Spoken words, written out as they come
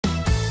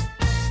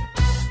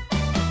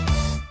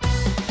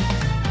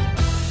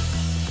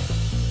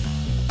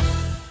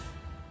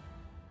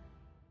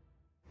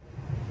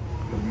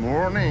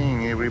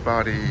morning,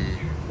 everybody.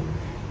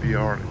 We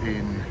are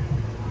in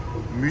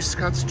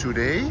Muscat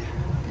today,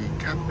 the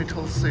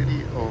capital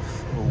city of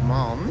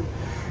Oman.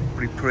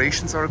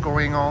 Preparations are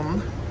going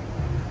on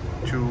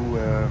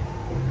to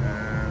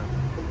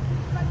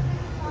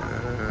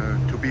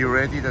be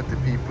ready that the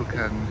people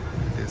can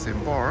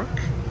disembark.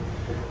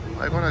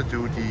 I'm gonna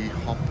do the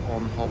hop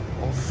on, hop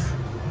off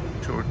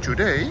tour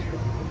today.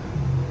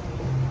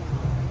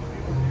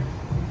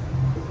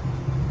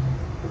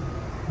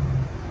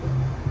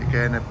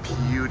 Again, a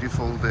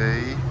beautiful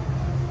day.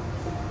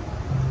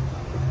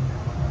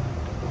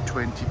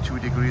 22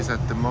 degrees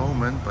at the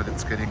moment, but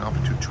it's getting up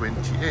to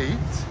 28.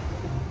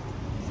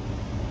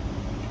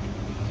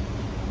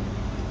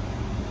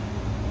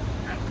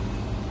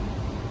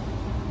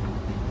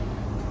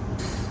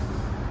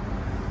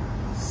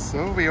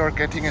 So we are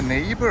getting a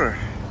neighbor.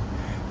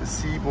 The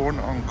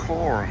Seaborne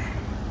Encore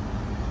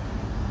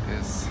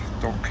is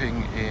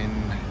docking in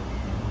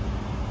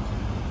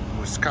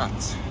Muscat,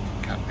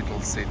 the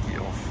capital city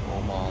of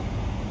Oman.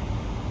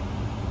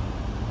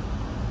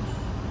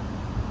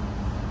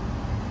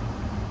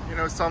 You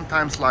know,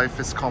 sometimes life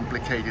is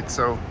complicated,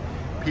 so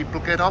people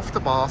get off the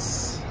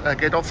bus,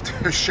 get off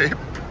the ship.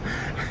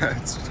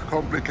 It's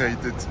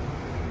complicated.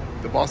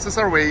 The buses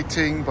are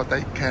waiting, but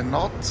they are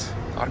not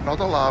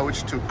allowed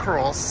to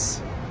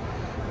cross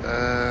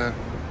the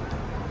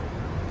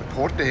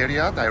port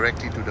area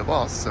directly to the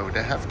bus, so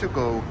they have to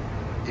go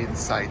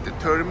inside the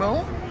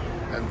terminal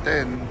and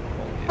then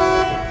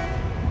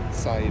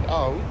side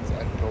out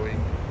and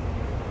going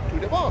to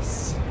the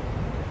bus.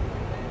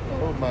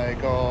 Oh my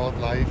God,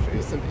 life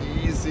isn't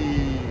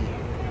easy.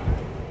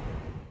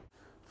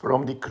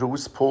 From the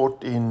cruise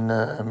port in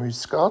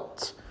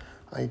Muscat,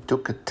 I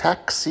took a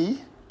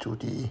taxi to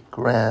the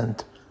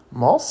Grand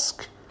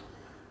Mosque.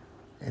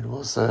 It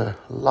was a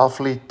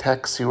lovely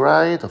taxi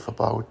ride of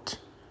about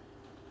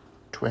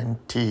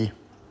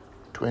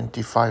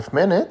 20-25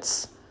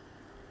 minutes.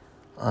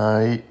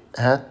 I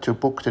had to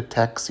book the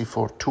taxi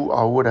for 2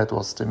 hours, that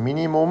was the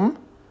minimum.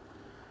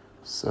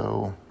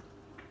 So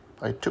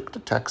I took the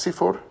taxi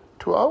for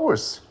 2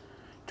 hours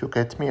to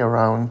get me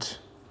around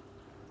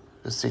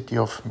the city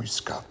of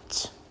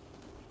Muscat.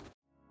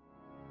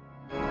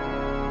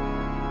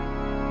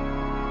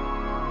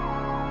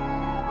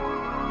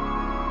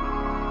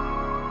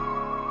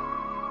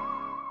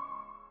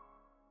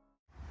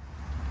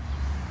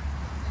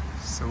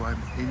 So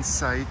I'm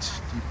inside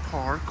the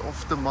park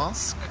of the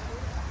mosque.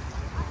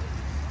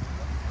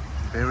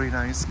 Very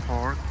nice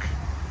park,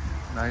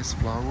 nice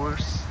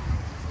flowers.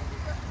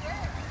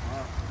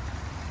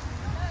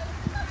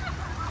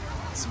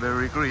 It's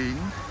very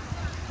green.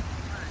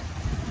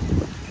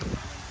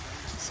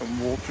 Some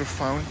water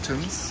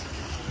fountains.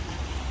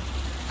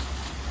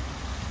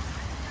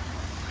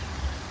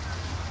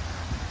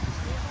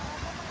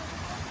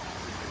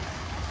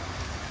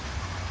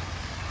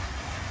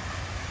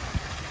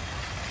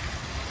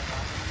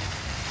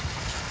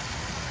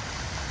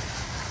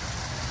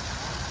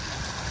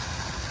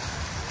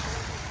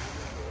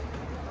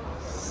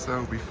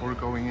 So before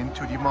going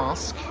into the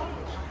mosque,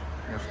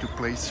 you have to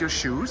place your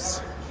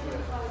shoes.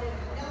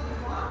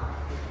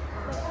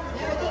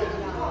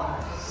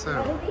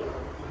 So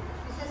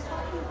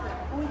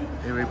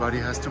everybody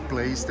has to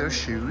place their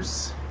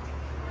shoes.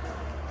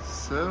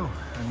 So,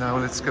 and now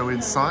let's go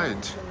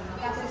inside.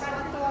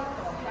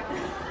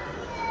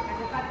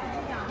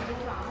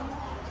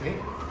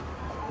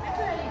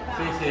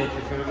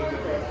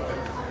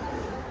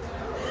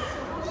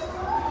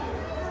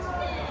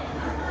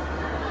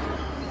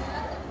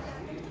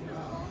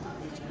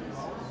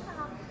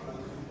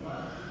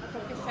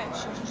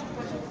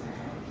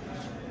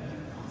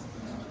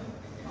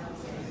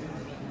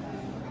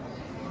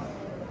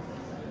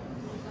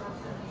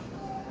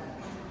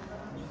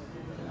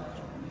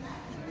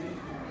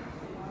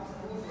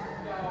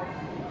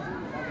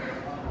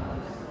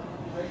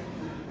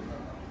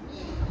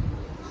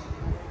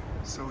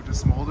 So the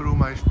small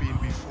room I've been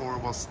before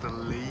was the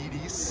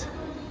ladies'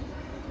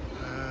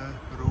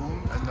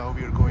 room, and now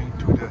we are going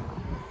to the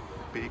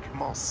big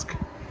mosque.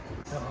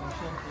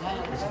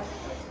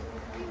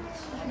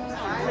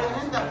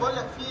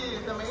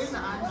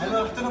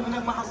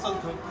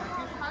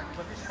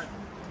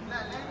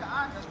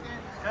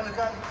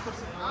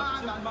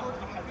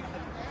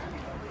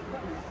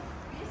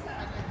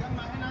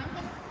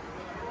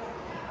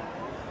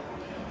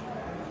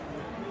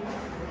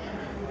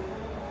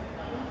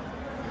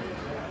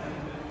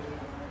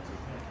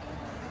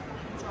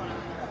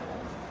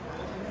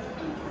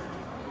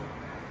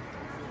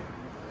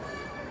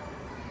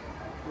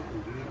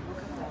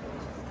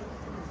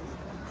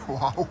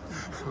 Wow,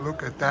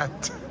 look at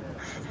that.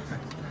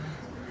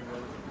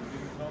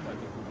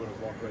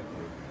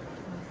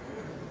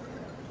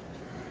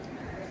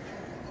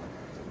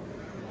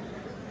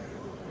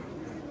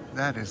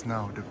 That is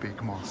now the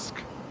big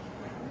mosque.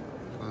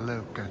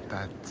 Look at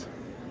that.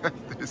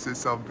 This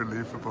is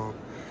unbelievable.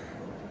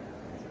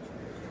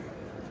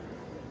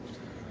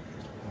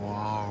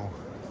 Wow.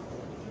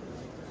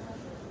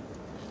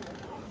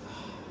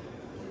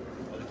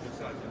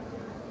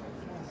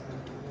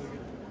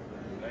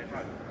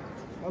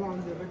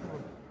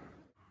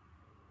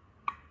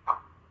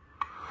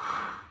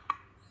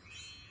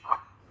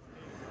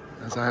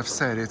 As I have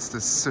said, it's the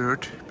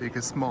third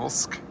biggest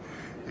mosque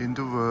in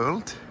the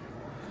world.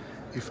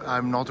 If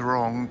I'm not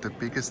wrong, the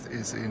biggest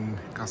is in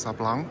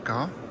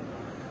Casablanca,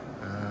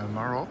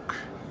 Morocco.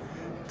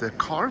 The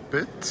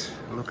carpet,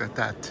 look at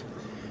that.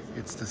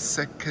 It's the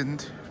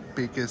second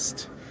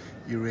biggest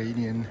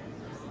Iranian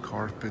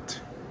carpet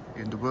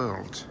in the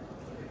world.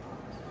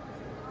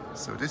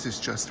 So this is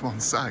just one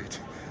side,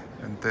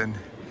 and then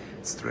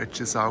it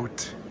stretches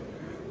out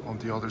on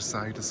the other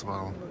side as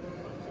well.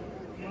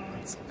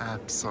 It's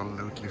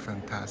absolutely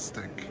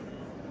fantastic.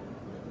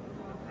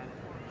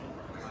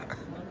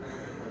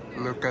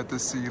 Look at the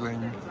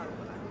ceiling.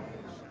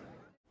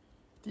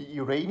 The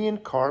Iranian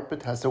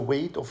carpet has a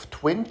weight of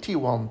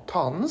 21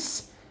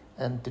 tons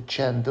and the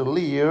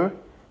chandelier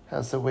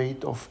has a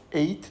weight of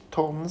 8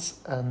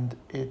 tons and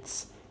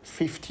it's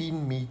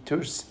 15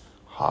 meters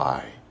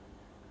high.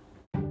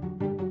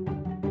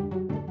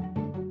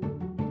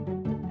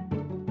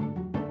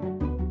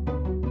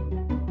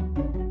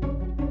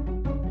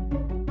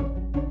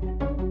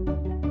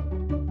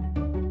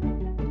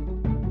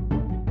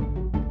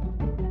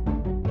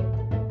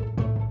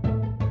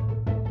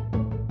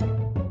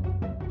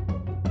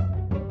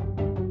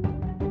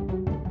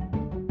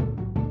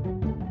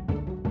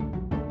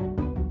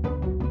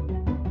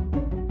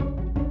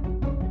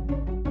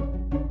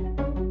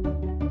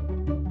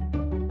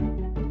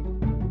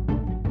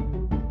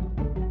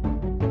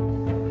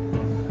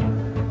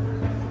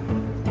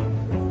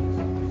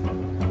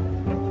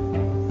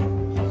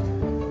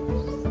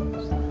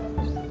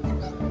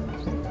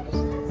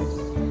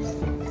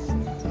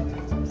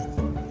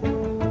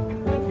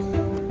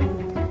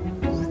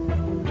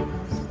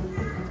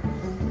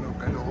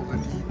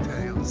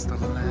 The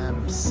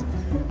lamps,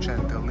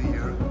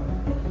 chandelier,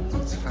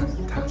 it's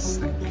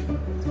fantastic.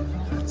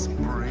 That's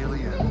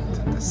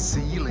brilliant. The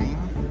ceiling,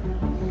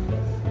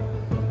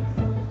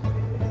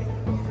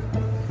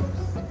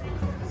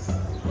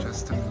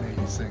 just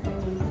amazing.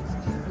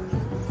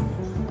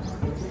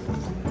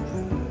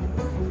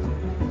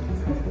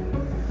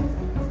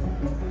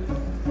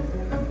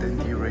 And then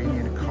the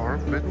Iranian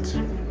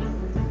carpet.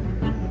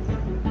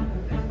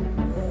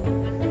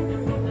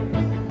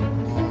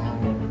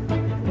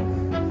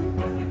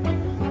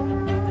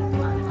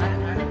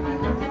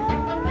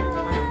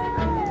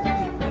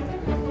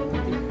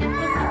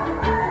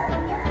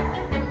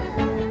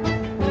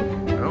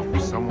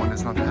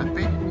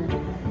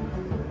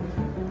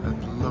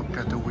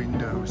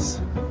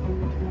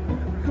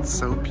 It's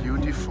so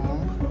beautiful.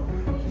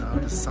 Now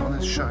the sun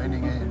is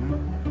shining in.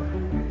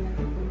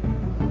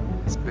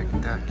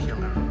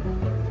 Spectacular.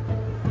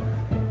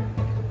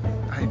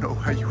 I know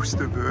I use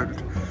the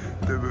word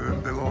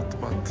a lot,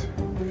 but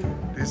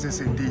this is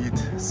indeed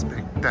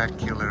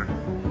spectacular.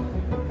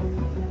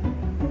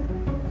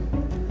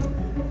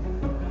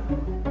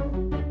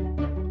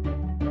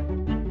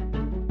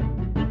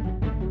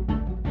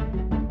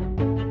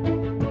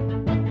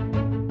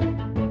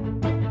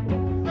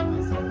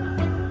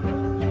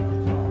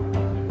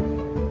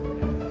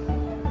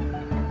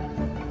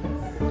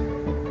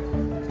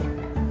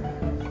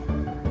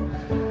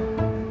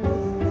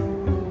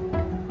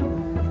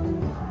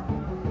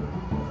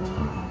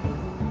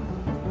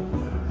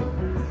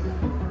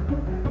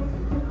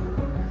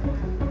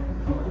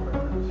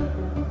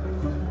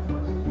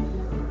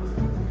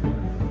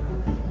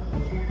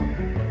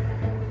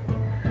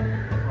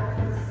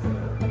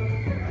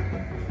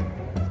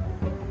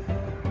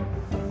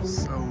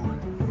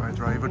 My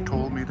driver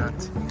told me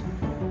that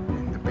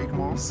in the big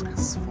mosque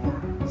is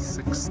for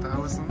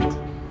 6,000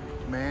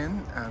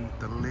 men and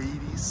the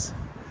ladies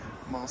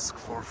mosque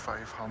for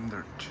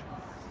 500.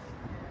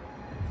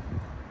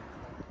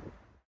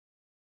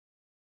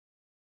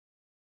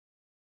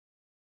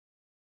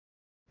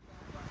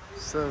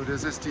 So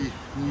this is the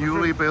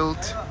newly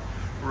built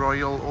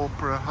Royal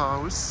Opera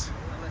House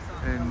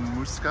in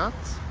Muscat.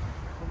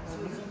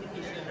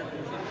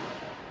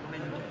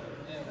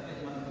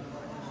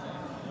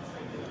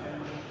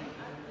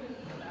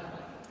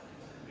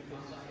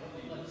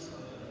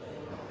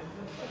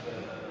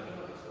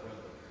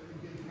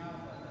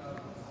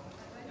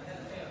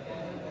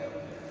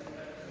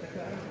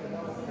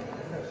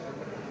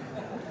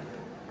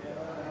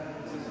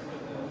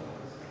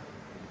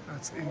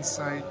 That's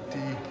inside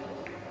the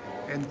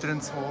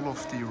entrance hall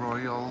of the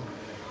Royal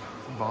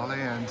Ballet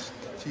and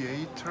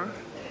Theatre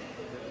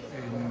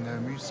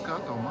in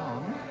Muscat,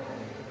 Oman.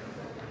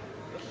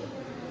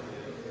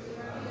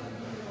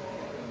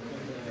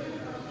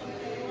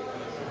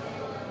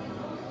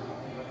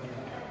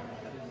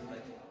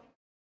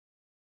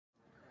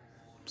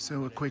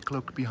 So a quick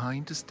look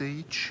behind the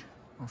stage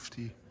of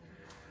the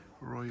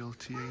Royal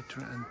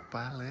Theatre and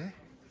Ballet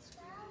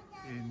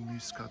in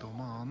Muscat,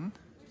 Oman.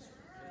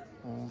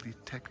 All the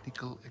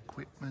technical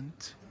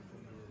equipment,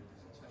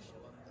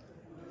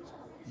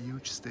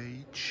 huge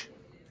stage.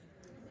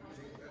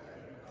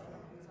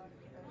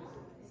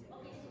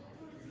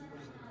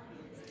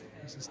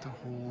 This is the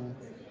hall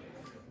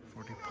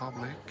for the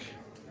public.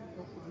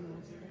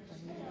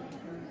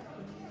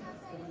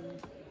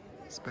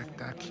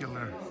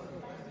 Spectacular.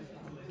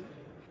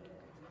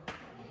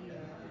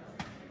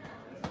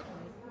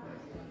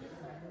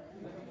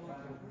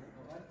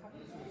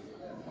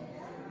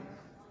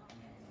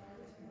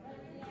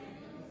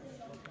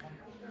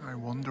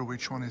 wonder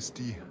which one is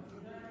the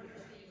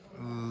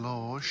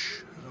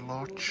lodge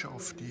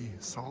of the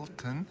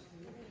Sultan.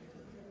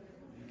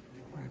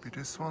 Maybe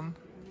this one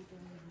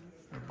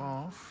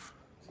above.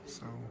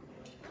 So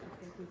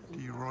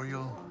the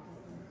Royal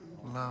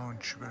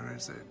Lounge, where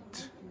is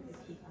it?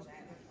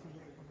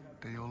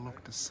 They all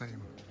look the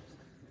same.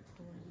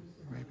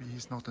 Maybe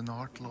he's not an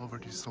art lover,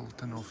 the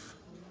Sultan of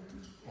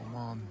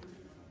Oman.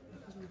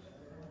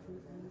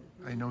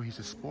 I know he's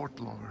a sport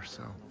lover,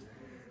 so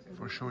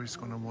for sure he's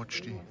gonna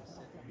watch the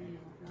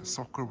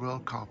Soccer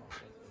World Cup.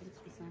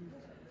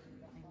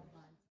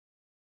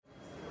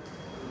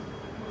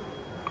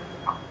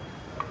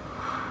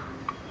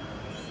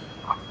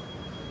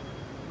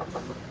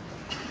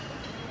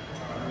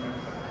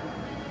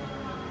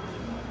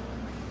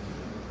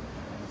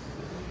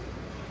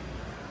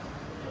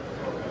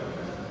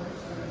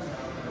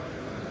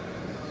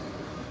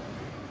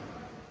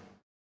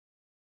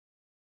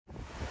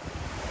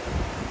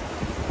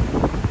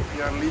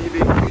 We are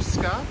leaving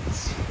Muscat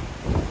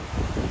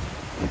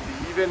in the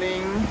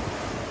evening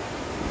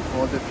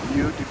for the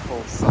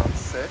beautiful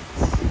sunset.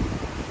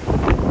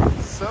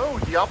 So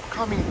the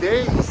upcoming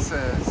days, 3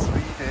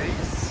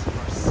 days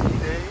or sea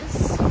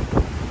days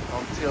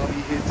until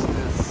we hit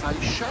the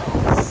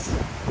Seychelles.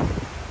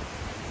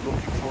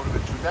 Looking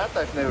forward to that.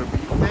 I've never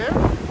been there.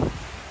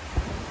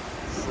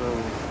 So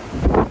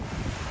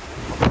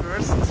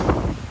first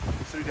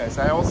 3 days,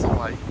 I also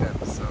like them.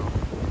 So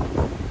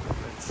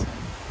let's see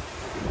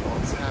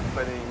what's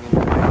happening in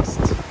the next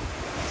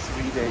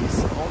 3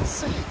 days on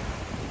sea.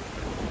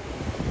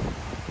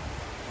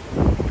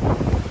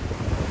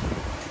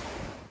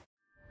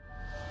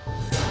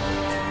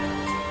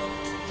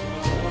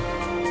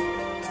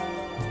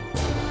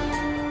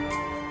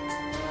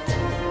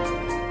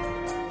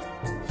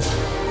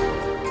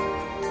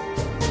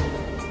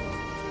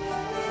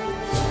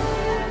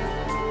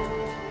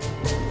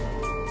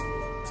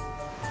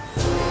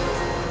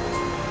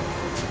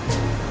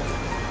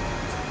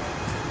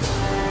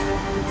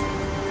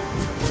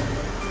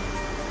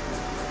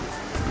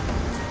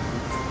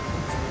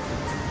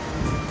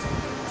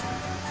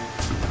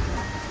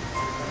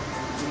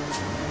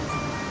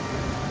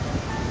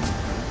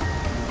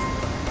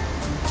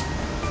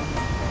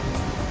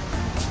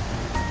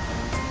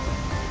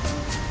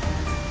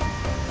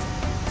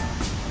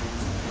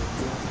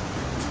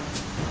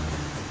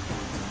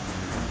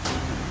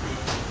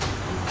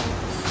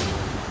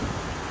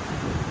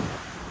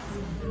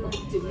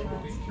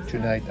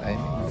 Tonight I'm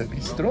in the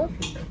bistro,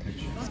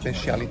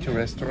 speciality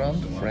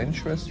restaurant,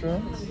 French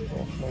restaurant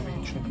of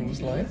Norwegian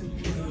Cruise Line.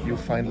 You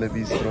find Le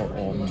Bistro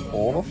on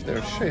all of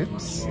their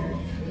ships.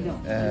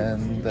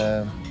 And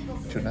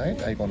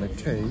tonight I'm gonna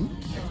take,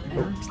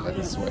 oops,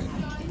 let's wait,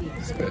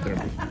 it's better.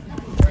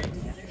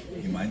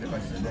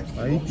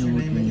 I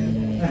do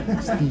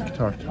the steak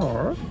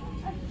tartare,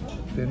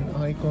 then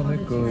I'm gonna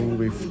go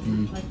with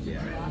the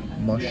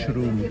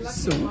mushroom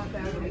soup.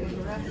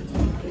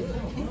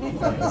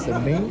 As a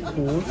main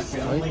course,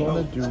 I'm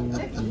gonna do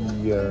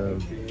the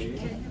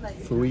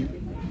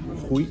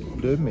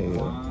fruit de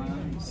mer,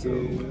 so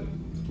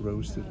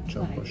roasted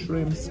jumbo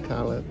shrimp,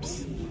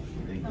 scallops,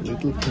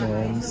 little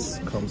clams,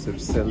 comes with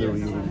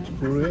celery root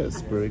puree,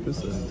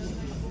 asparagus, and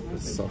the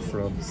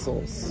saffron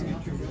sauce.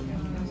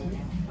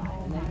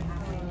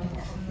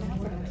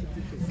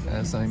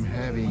 As I'm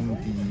having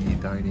the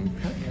dining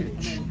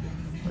package,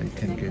 I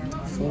can get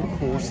 4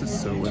 courses,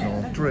 so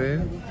an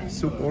entree,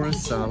 soup or a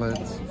salad,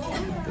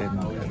 then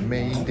a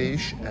main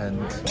dish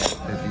and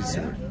a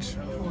dessert.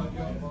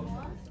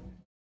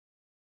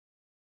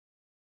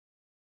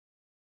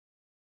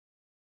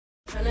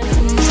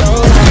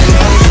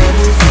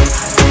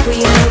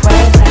 We